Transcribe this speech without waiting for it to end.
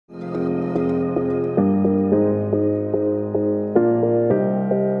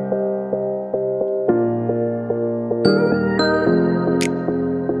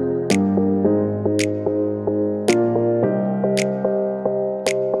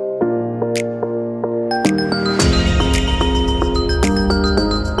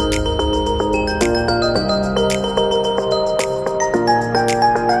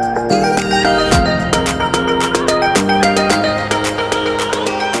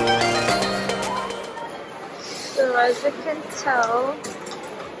as you can tell,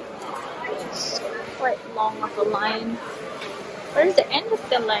 it's quite long of a line. Where's the end of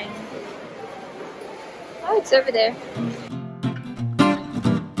the line? Oh, it's over there.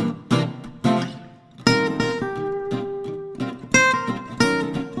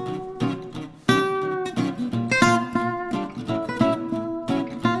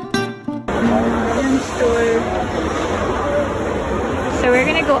 Store. So we're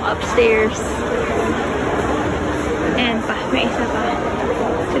gonna go upstairs. And pa, may isa pa.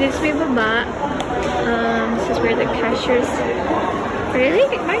 So this may baba. This is where the cashiers. Really?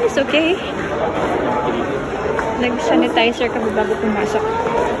 Mine is okay. Nag-sanitizer ka bago pumasok.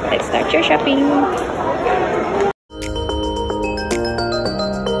 Let's start your shopping.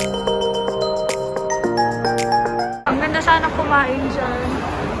 Ang ganda sana kumain dyan.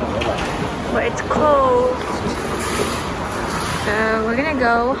 But it's closed. So we're gonna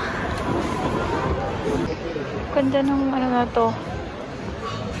go. Ganda ng ano na to.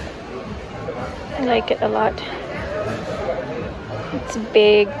 I like it a lot. It's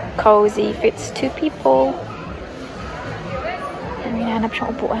big, cozy, fits 2 people. And may nahanap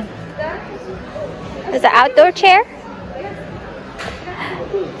siyang upuan. There's an outdoor chair.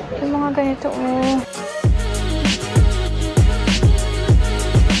 Yung mga ganito, oh.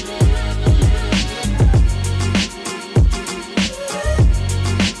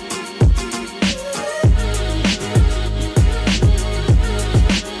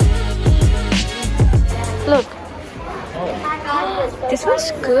 Look. This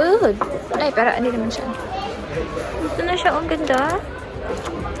one's good. Ay, pero hindi naman siya. Ito na siya. Ang ganda.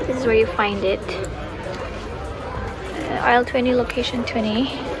 This is where you find it. Aisle 20, location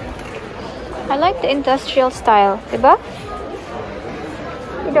 20. I like the industrial style. Diba?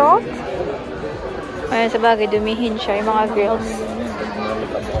 You don't? Ay, sa bagay, dumihin siya. Yung mga grills.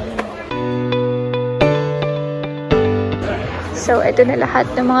 So, ito na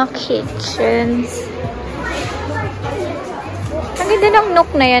lahat ng mga kitchens. Ang ganda ng nook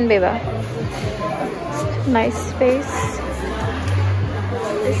na yan, diba? Nice space.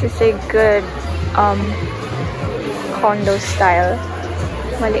 This is a good condo style.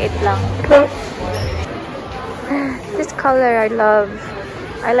 Maliit lang. This color I love.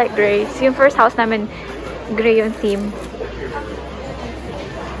 I like gray. So, yung first house namin, gray yung theme.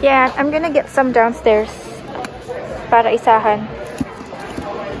 Yeah, I'm gonna get some downstairs para isahan.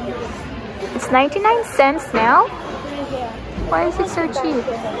 It's 99 cents now. Why is it so cheap?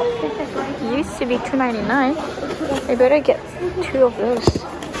 It used to be $2.99. I better get 2 of those.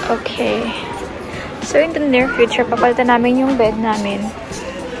 Okay. So in the near future, papalitan namin yung bed namin.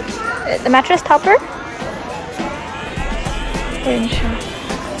 The mattress topper? Ayan siya.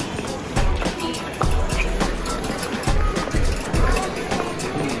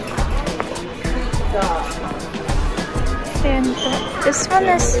 Ayan po. This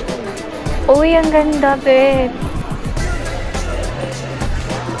one is... Uy, ang ganda, babe.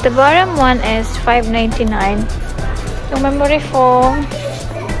 The bottom one is $5.99. Yung memory foam,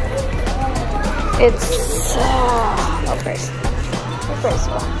 it's no price. No price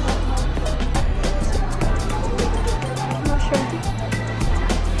ba? I'm not sure.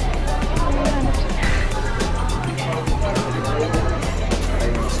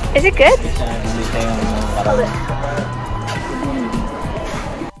 Is it good?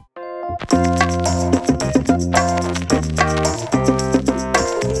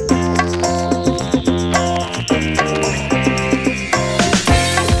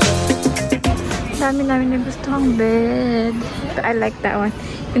 Dami namin yung gusto ng bed. But I like that one.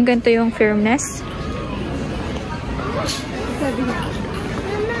 Yung ganito yung firmness.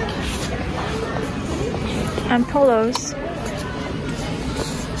 And pillows.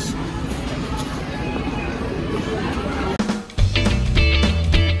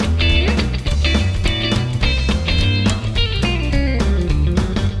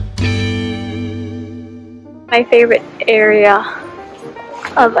 My favorite area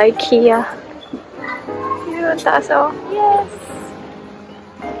of Ikea. Taso. Yes!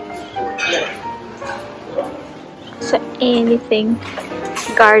 So, anything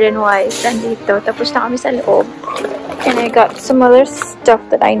garden-wise nandito. Tapos na kami sa loob. And I got some other stuff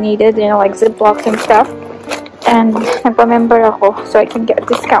that I needed, you know, like Ziplocs and stuff. And nagpa-member ako so I can get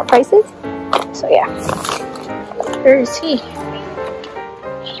discount prices. So, yeah. Where is he?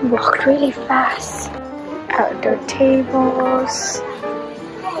 He walked really fast. Outdoor tables.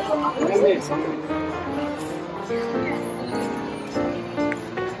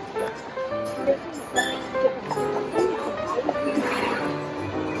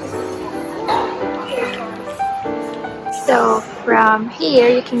 So from here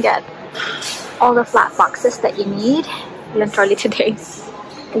you can get all the flat boxes that you need. Ilang trolley today.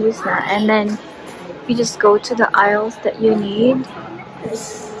 Use that. And then you just go to the aisles that you need.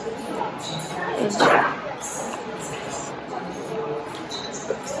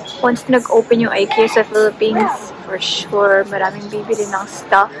 Once nag-open yung IKEA sa Philippines, for sure, maraming bibili ng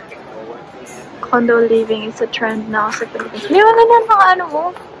stuff. Condo living is a trend now sa Philippines. May mga ganyan mga ano mo.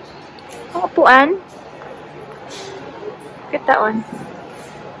 Mga upuan. Look at that one.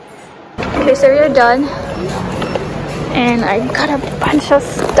 Okay, so we're done. And I got a bunch of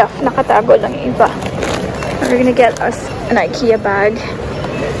stuff. Nakatago lang yung iba. We're gonna get us an IKEA bag.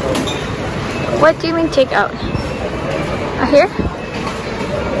 What do you mean take out? Here?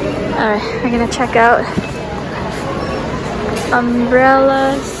 Alright, I'm gonna check out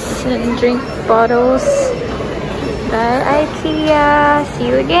umbrellas and drink bottles. Bye IKEA! See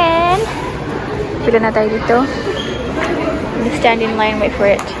you again! Pila na tayo dito. I'm gonna stand in line, wait for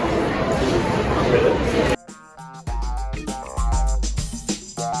it.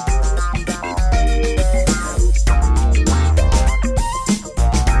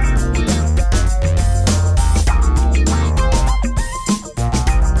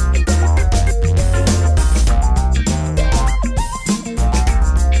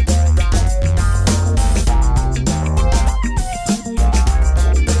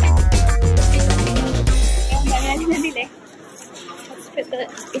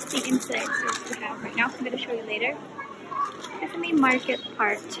 Market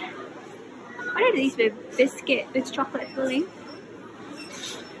part. What are these, babe? Biscuit with chocolate filling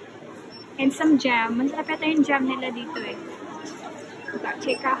and some jam. Masarap yata yung jam nila dito eh.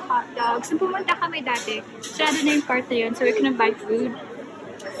 Take a hot dogs. So pumunta kami dati. Sarado na yung part na yun, so we couldn't buy food.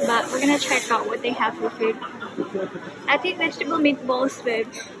 But we're gonna check out what they have for food. I think vegetable meatballs, babe.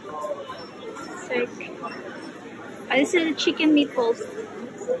 So, this is the chicken meatballs.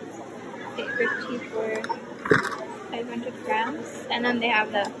 Okay, 50 for 500 grams, and then they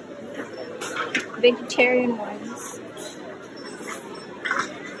have the vegetarian ones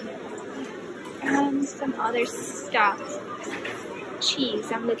and some other stuff.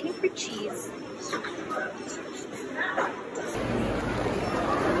 Cheese. I'm looking for cheese.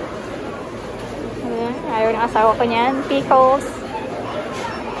 Ayaw ng asawa ko niyan. Pickles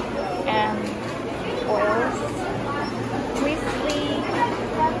and oils, whiskey,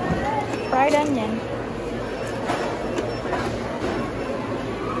 fried onion.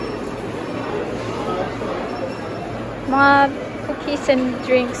 Mga cookies and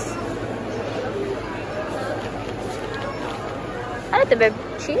drinks. Ano ito, babe?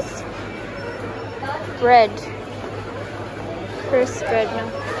 Cheese? Bread. First bread na.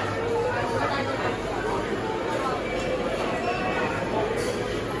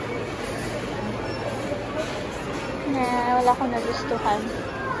 Wala akong nagustuhan.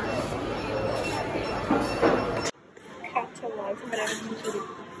 Catalog.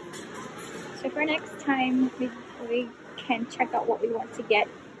 So for next time, we can check out what we want to get.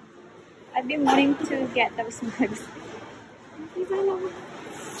 I've been wanting to get those mugs.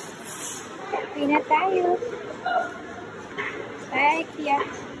 Happy na tayo. Bye, Ikea.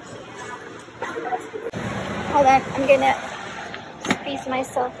 Hold on, I'm gonna squeeze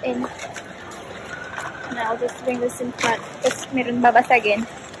myself in. And I'll just bring this in front. Tapos meron babasagin.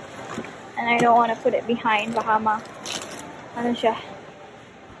 And I don't want to put it behind. Baka ano siya.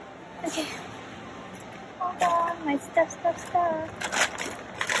 Okay. Hold on, my stuff. Put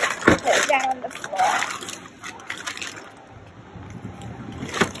it down on the floor.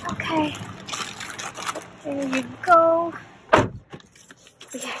 Okay. There you go.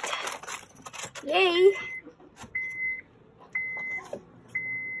 We are done. Yay!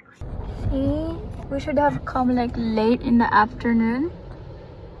 See? We should have come like late in the afternoon.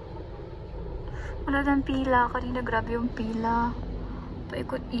 Wala ng pila. Kanina grabe yung pila.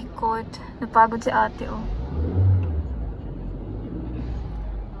 Paikot-ikot. Napagod si ate, oh.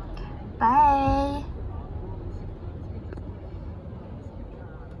 Bye!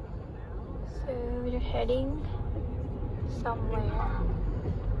 So, we're heading somewhere.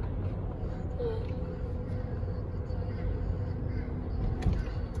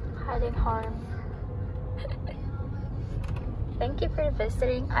 Heading home. Thank you for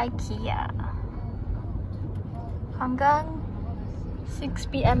visiting IKEA. Hanggang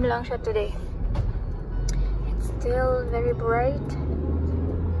 6 PM lang siya today. It's still very bright.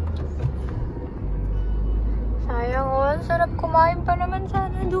 Sayang, oh, sarap kumain pa naman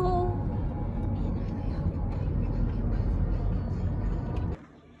sana doon.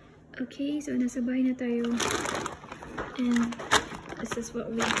 Okay, so nasa bahay na tayo. And this is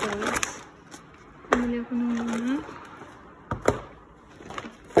what we got. Pumili ako ng mga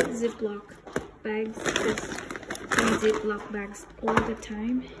Ziploc. bags, because I use Ziploc bags all the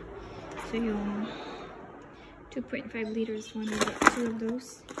time. So yung 2.5 liters one, I get 2 of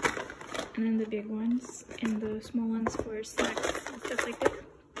those. And then the big ones and the small ones for snacks and stuff like that.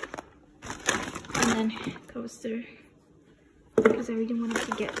 And then coaster, because I really wanted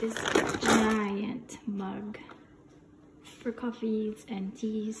to get this giant mug for coffees and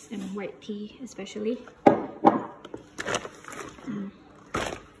teas and white tea especially.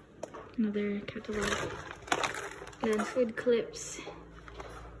 Another catalog. And then food clips.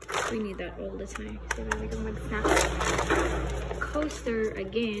 We need that all the time. So that's like a mug snack. Coaster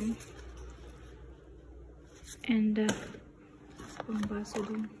again. And baso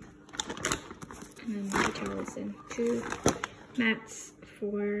dun. And then the towels and 2 mats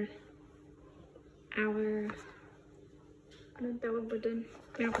for our anong tawag ba dun?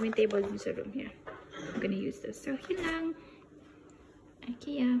 Meron kami table dun sa room here. I'm gonna use this. So yun lang.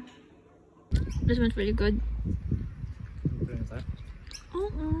 Ikea. This one's really good. What is that?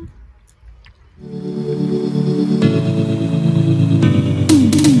 Uh-uh.